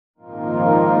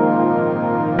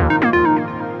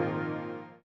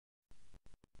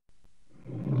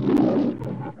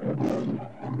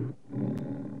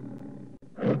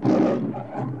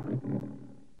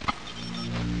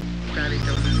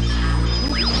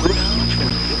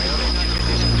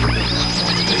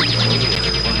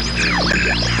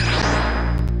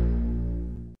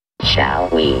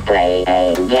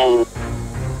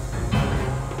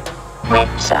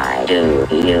do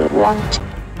you want?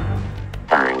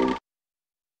 Fine.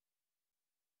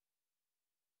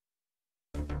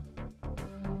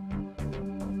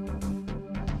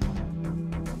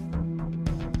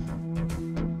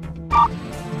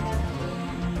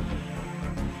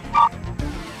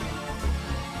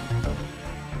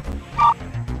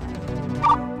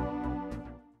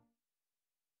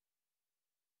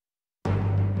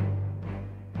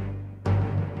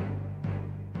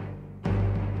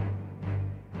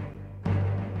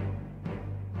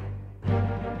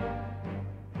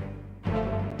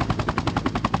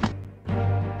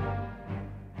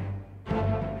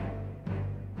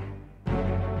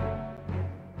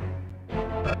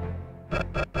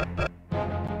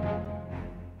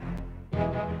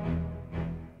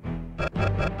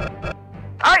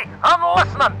 Hey, I'm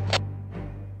listening!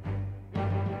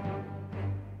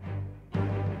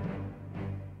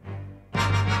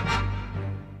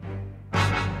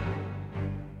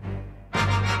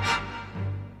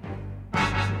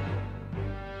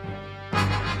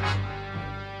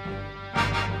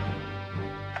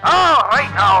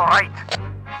 All right.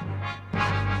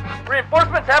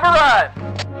 Reinforcements have arrived.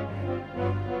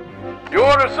 Your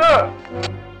order, sir.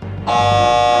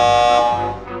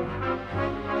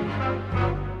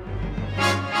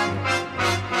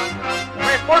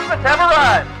 Reinforcements have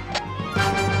arrived.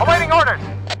 Awaiting orders.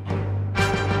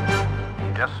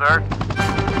 Yes, sir.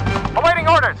 Awaiting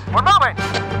orders. We're moving.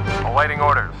 Awaiting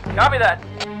orders. Copy that.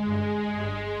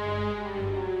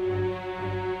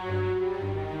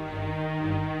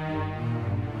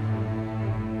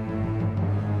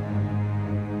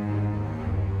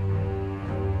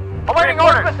 Awaiting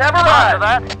orders. Have arrived.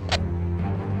 That.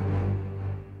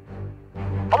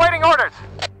 Awaiting orders.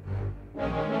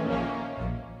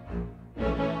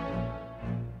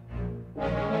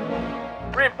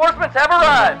 Reinforcements have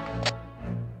arrived.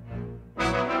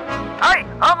 Hey,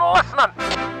 I'm listening.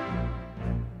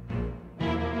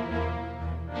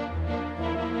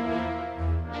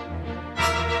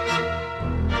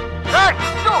 Hey,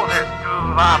 do this,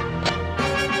 DxWnd.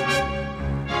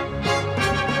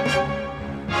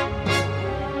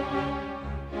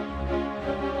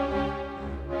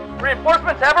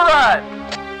 Reinforcements have arrived.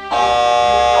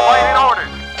 Awaiting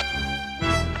orders.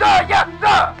 Sir, yes,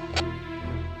 sir.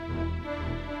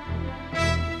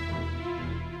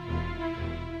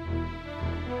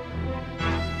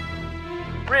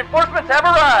 Reinforcements have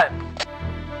arrived.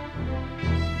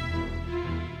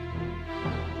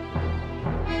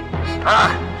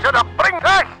 Should have bring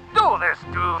hey, do this,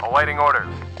 dude. Awaiting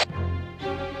orders.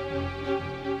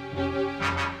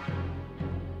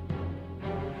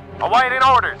 Awaiting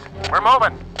orders. We're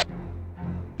moving.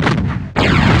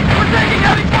 We're taking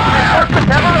heavy fire!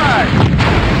 Reinforcements have arrived.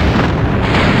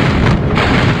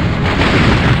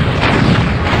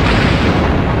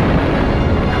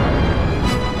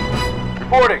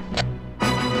 Reporting.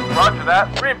 Roger that.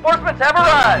 Reinforcements have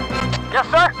arrived. Yes,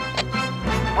 sir.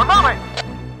 We're moving.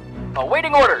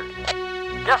 Awaiting orders.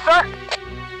 Yes, sir.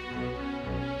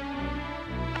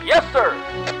 Yes, sir.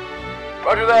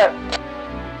 Roger that.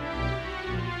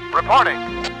 Reporting.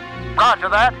 Roger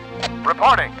that.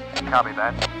 Reporting. Copy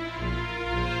that.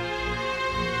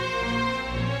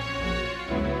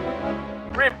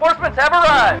 Reinforcements have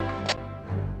arrived.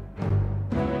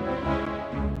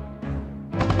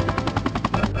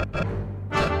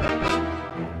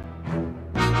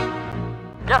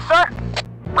 Yes, sir.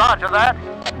 Roger that.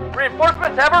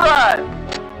 Reinforcements have arrived.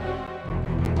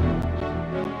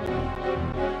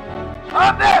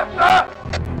 On there, sir.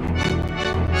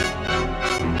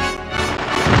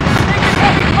 Taking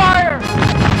heavy fire.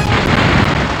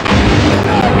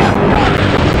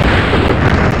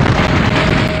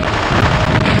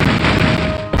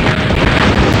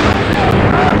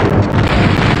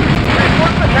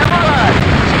 Reinforcements have arrived.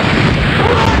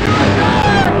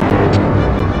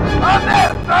 On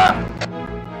there, sir.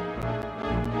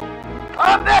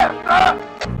 On there, sir.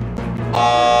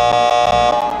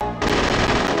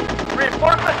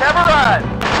 Reinforcements have arrived.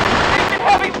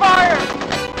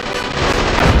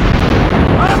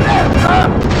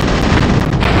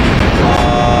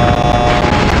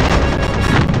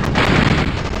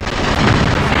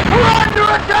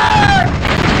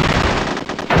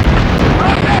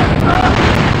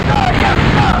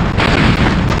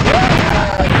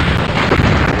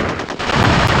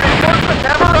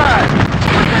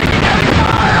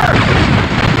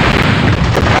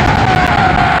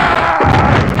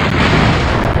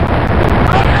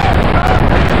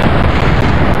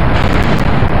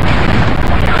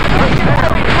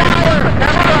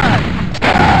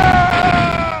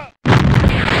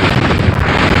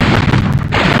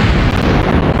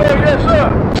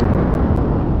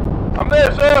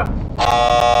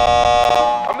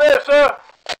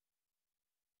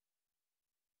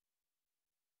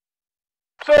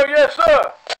 Sir, yes,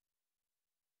 sir.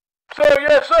 Sir,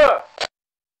 yes, sir.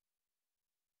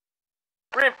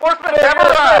 Reinforcements have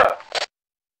arrived.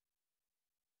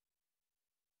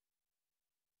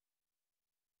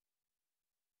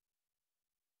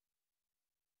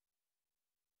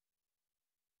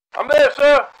 I'm there,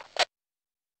 sir.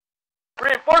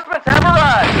 Reinforcements have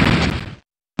arrived.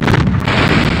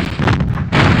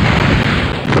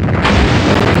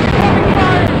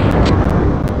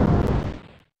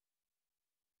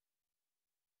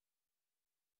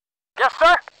 Yes,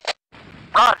 sir.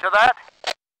 Roger that.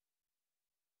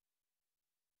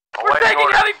 We're taking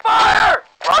heavy fire!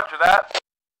 Roger that.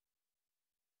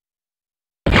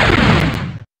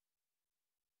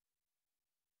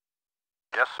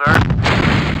 Yes, sir.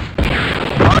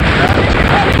 Roger that.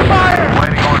 Heavy fire!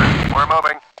 Waiting orders. We're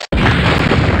moving.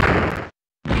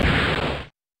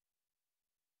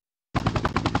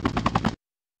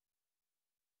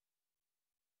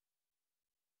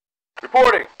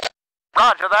 Reporting.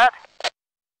 Roger that.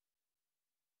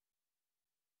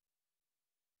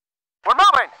 We're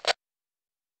moving.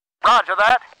 Roger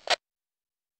that.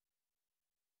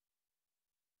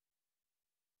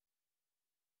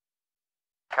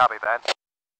 Copy that.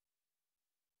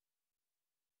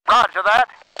 Roger that.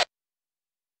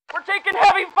 We're taking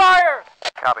heavy fire!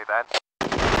 Copy that.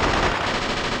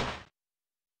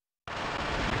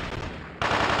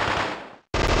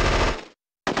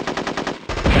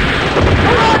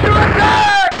 We're under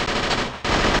attack!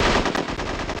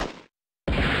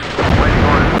 Waiting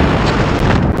orders.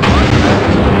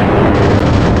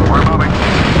 We're moving.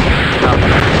 Copy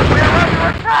that. We are under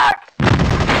attack!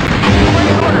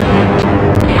 Waiting orders.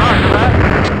 Roger that.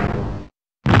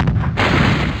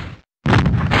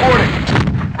 Reporting.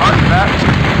 Roger that.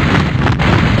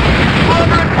 We're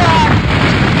under attack!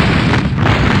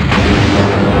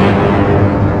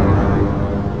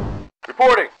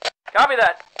 Reporting. Copy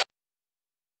that.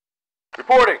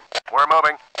 Reporting. We're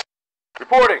moving.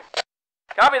 Reporting.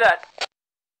 Copy that.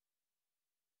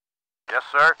 Yes,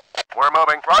 sir. We're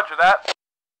moving. Roger that.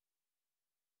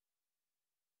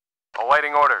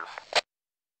 Awaiting orders.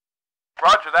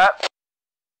 Roger that.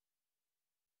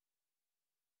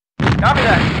 Copy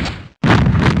that.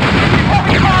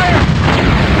 Heavy fire!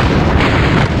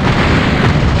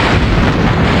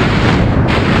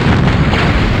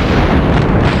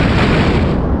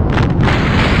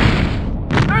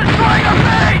 They're destroying our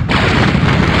base!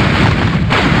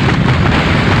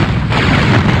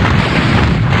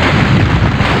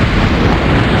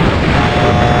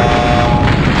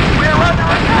 We're under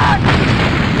attack!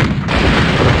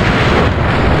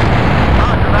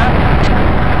 Roger that.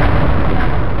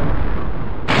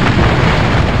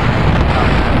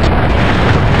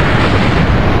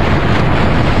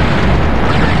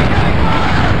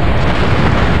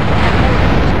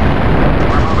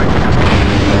 We're moving.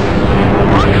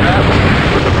 Roger that.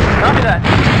 Copy that.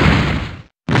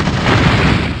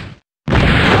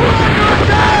 We're under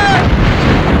attack!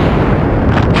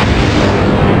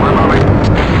 We're moving.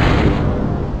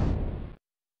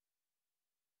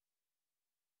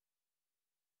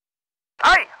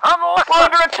 Hey, I'm We're listening.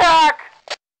 under attack!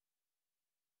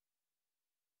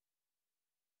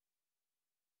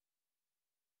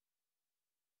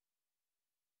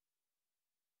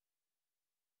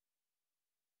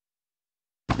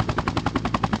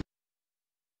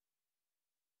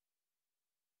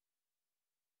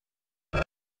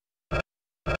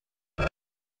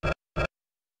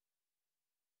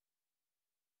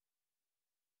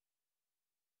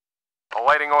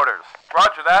 Awaiting orders.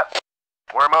 Roger that.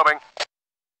 We're moving.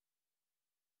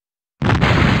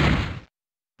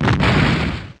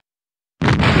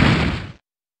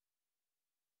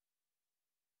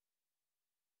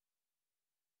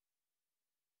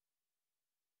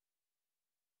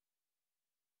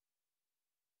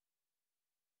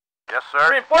 Yes,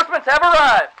 sir. Reinforcements have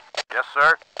arrived! Yes,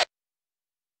 sir.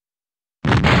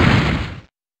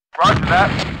 Roger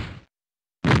that.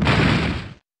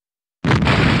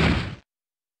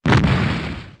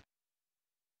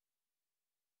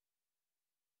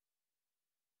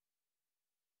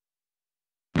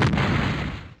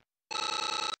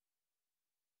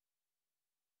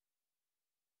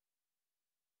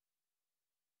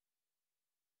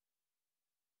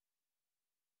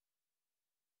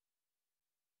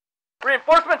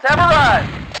 Reinforcements have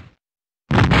arrived!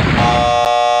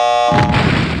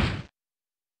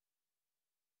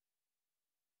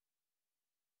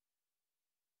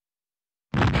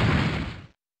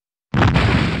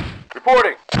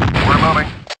 Reporting. We're moving.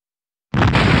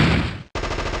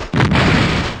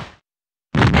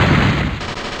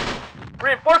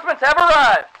 Reinforcements have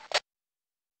arrived!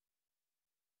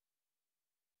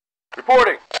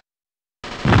 Reporting.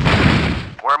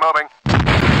 we're moving.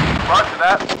 Roger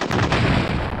that.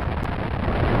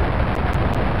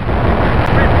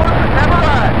 Report the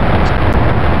samurai!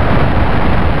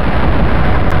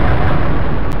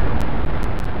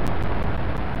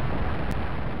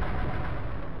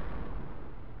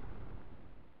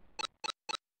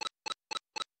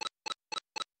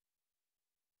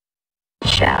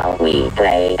 Shall we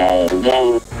play a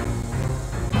game?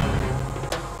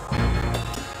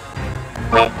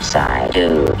 Which side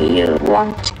do you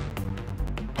want?